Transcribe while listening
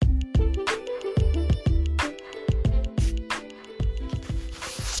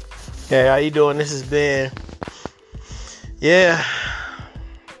Hey, how you doing? This is Ben. Yeah,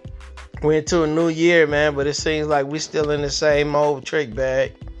 we're into a new year, man, but it seems like we're still in the same old trick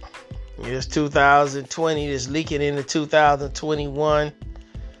bag. It's 2020, it's leaking into 2021.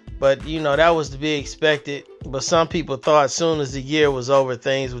 But, that was to be expected. But some people thought as soon as the year was over,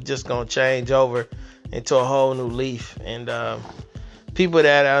 things were just going to change over into a whole new leaf. And people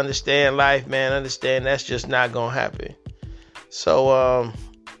that understand life, man, understand that's just not going to happen. So,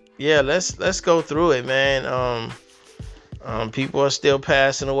 yeah, let's go through it, man. People are still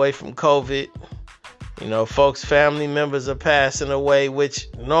passing away from COVID. Folks, family members are passing away, which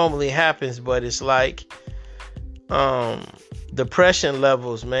normally happens, but it's like depression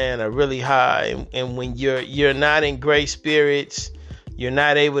levels, man, are really high. And when you're not in great spirits, you're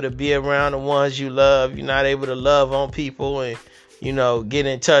not able to be around the ones you love. You're not able to love on people and, get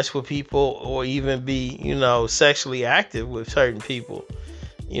in touch with people or even be, sexually active with certain people.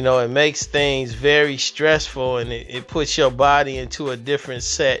 It makes things very stressful and it puts your body into a different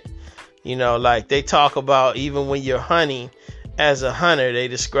set. Like they talk about even when you're hunting, as a hunter, they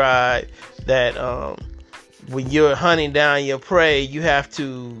describe that when you're hunting down your prey, you have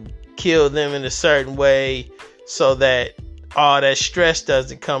to kill them in a certain way so that all that stress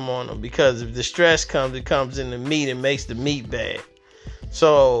doesn't come on them. Because if the stress comes, it comes in the meat and makes the meat bad.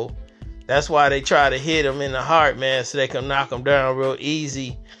 So that's why they try to hit them in the heart, man, so they can knock them down real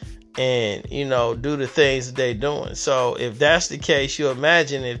easy and, do the things that they're doing. So if that's the case, you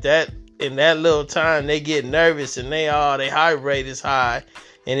imagine if that in that little time they get nervous and their heart rate is high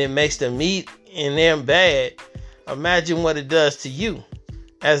and it makes the meat in them bad. Imagine what it does to you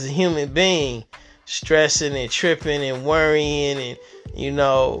as a human being, stressing and tripping and worrying and,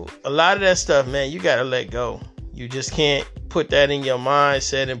 a lot of that stuff, man, you got to let go. You just can't put that in your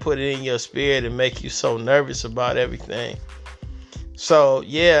mindset and put it in your spirit and make you so nervous about everything. So,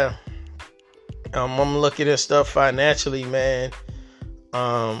 yeah, I'm looking at stuff financially, man.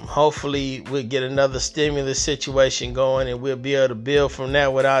 Hopefully we'll get another stimulus situation going and we'll be able to build from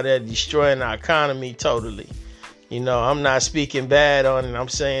that without that destroying our economy totally. I'm not speaking bad on it. I'm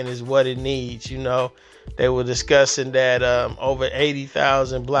saying is what it needs. They were discussing that over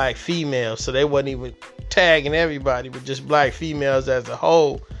 80,000 black females, so they wasn't even tagging everybody, but just black females as a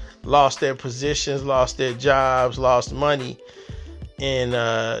whole lost their positions, lost their jobs, lost money in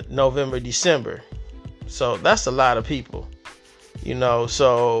November, December. So that's a lot of people.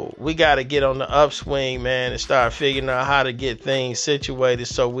 So we got to get on the upswing, man, and start figuring out how to get things situated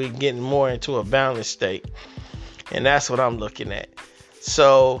so we're getting more into a balanced state. And that's what I'm looking at.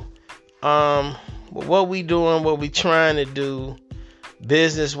 So, what we doing, what we trying to do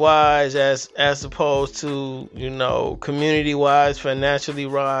business wise as opposed to, community wise, financially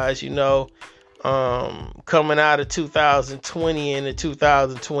wise, coming out of 2020 into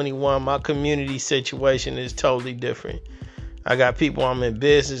 2021, my community situation is totally different. I got people I'm in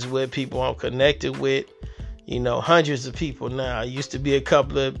business with, people I'm connected with, hundreds of people now. I used to be a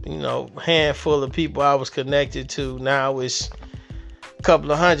couple of, handful of people I was connected to. Now it's a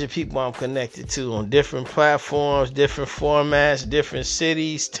couple of hundred people I'm connected to on different platforms, different formats, different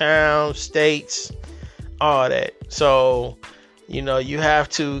cities, towns, states, all that. So, you have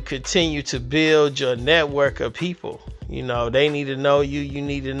to continue to build your network of people. They need to know you. You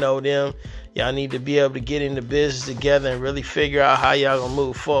need to know them. Y'all need to be able to get into business together and really figure out how y'all gonna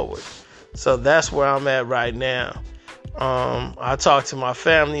move forward. So that's where I'm at right now. I talk to my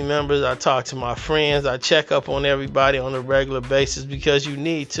family members. I talk to my friends. I check up on everybody on a regular basis because you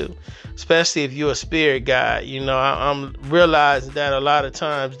need to, especially if you're a spirit guide. I'm realizing that a lot of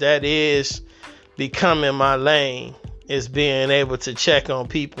times that is becoming my lane, is being able to check on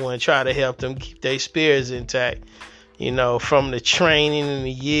people and try to help them keep their spirits intact. From the training and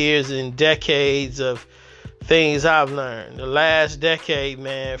the years and decades of things I've learned. The last decade,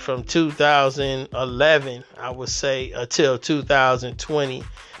 man, from 2011, I would say, until 2020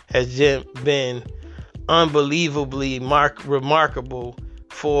 has been unbelievably remarkable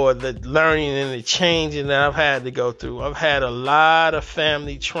for the learning and the changing that I've had to go through. I've had a lot of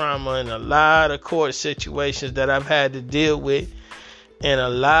family trauma and a lot of court situations that I've had to deal with, and a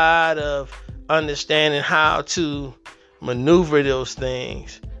lot of understanding how to maneuver those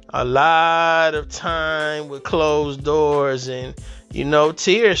things. A lot of time with closed doors and,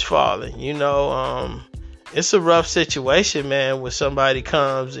 tears falling. It's a rough situation, man, when somebody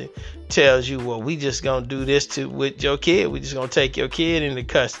comes and tells you, well, we just gonna do this with your kid. We just gonna take your kid into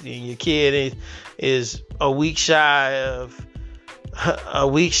custody, and your kid is a week shy of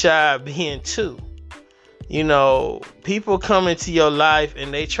being 2. People come into your life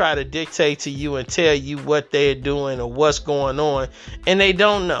and they try to dictate to you and tell you what they're doing or what's going on, and they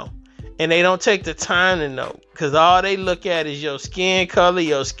don't know. And they don't take the time to know, because all they look at is your skin color,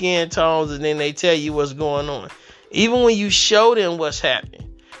 your skin tones, and then they tell you what's going on. Even when you show them what's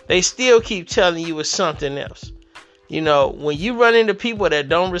happening, they still keep telling you it's something else. You know, when you run into people that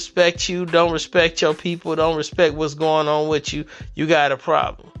don't respect you, don't respect your people, don't respect what's going on with you, you got a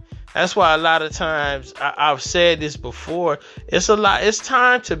problem. That's why a lot of times, I've said this before, it's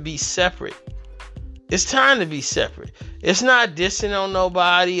time to be separate. It's time to be separate. It's not dissing on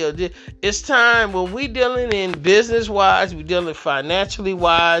nobody. It's time when we dealing in business-wise, we dealing financially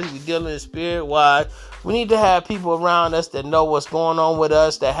wise, we dealing spirit-wise. We need to have people around us that know what's going on with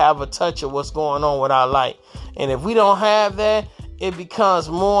us, that have a touch of what's going on with our life. And if we don't have that, it becomes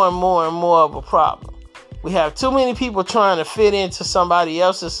more and more and more of a problem. We have too many people trying to fit into somebody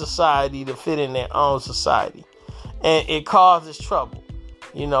else's society to fit in their own society. And it causes trouble.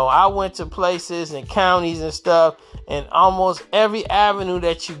 You know, I went to places and counties and stuff, and almost every avenue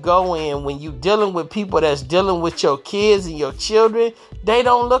that you go in, when you're dealing with people that's dealing with your kids and your children, they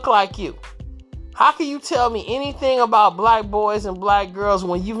don't look like you. How can you tell me anything about black boys and black girls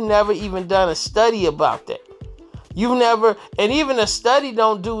when you've never even done a study about that? You've never, and even a study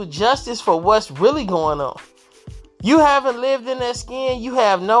don't do justice for what's really going on. You haven't lived in that skin. You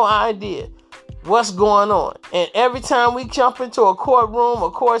have no idea what's going on. And every time we jump into a courtroom,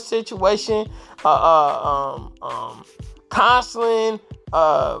 a court situation, counseling,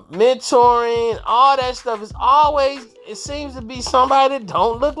 mentoring, all that stuff is always, it seems to be somebody that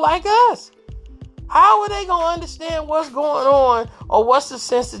don't look like us. How are they going to understand what's going on or what's the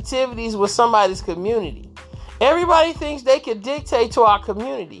sensitivities with somebody's community? Everybody thinks they can dictate to our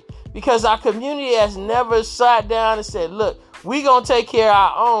community because our community has never sat down and said, look, we're going to take care of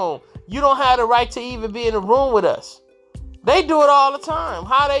our own. You don't have the right to even be in the room with us. They do it all the time.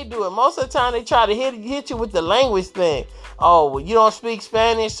 How they do it? Most of the time they try to hit you with the language thing. Oh, well, you don't speak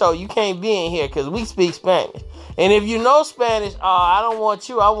Spanish, so you can't be in here because we speak Spanish. And if you know Spanish, I don't want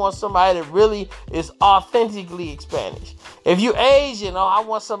you. I want somebody that really is authentically Spanish. If you Asian, I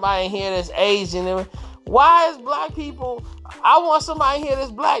want somebody in here that's Asian. Why is black people, I want somebody in here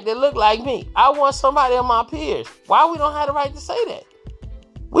that's black that look like me. I want somebody of my peers. Why we don't have the right to say that?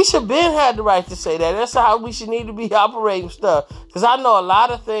 We should been had the right to say that. That's how we should need to be operating stuff. Because I know a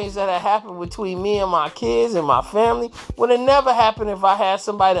lot of things that have happened between me and my kids and my family would have never happened if I had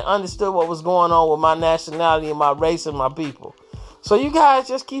somebody that understood what was going on with my nationality and my race and my people. So you guys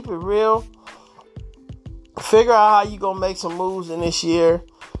just keep it real. Figure out how you going to make some moves in this year.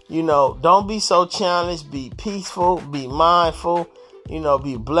 You know, don't be so challenged. Be peaceful. Be mindful. You know,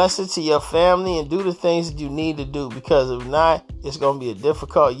 be blessed to your family and do the things that you need to do, because if not, it's going to be a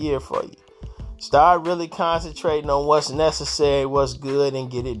difficult year for you. Start really concentrating on what's necessary, what's good, and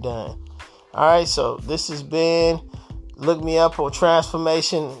get it done. All right, so this has been, look me up on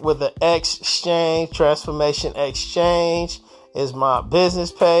Transformation with an X Exchange. Transformation Exchange is my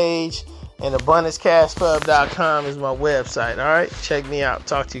business page, and AbundanceCashClub.com is my website. All right, check me out.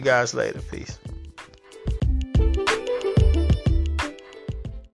 Talk to you guys later. Peace.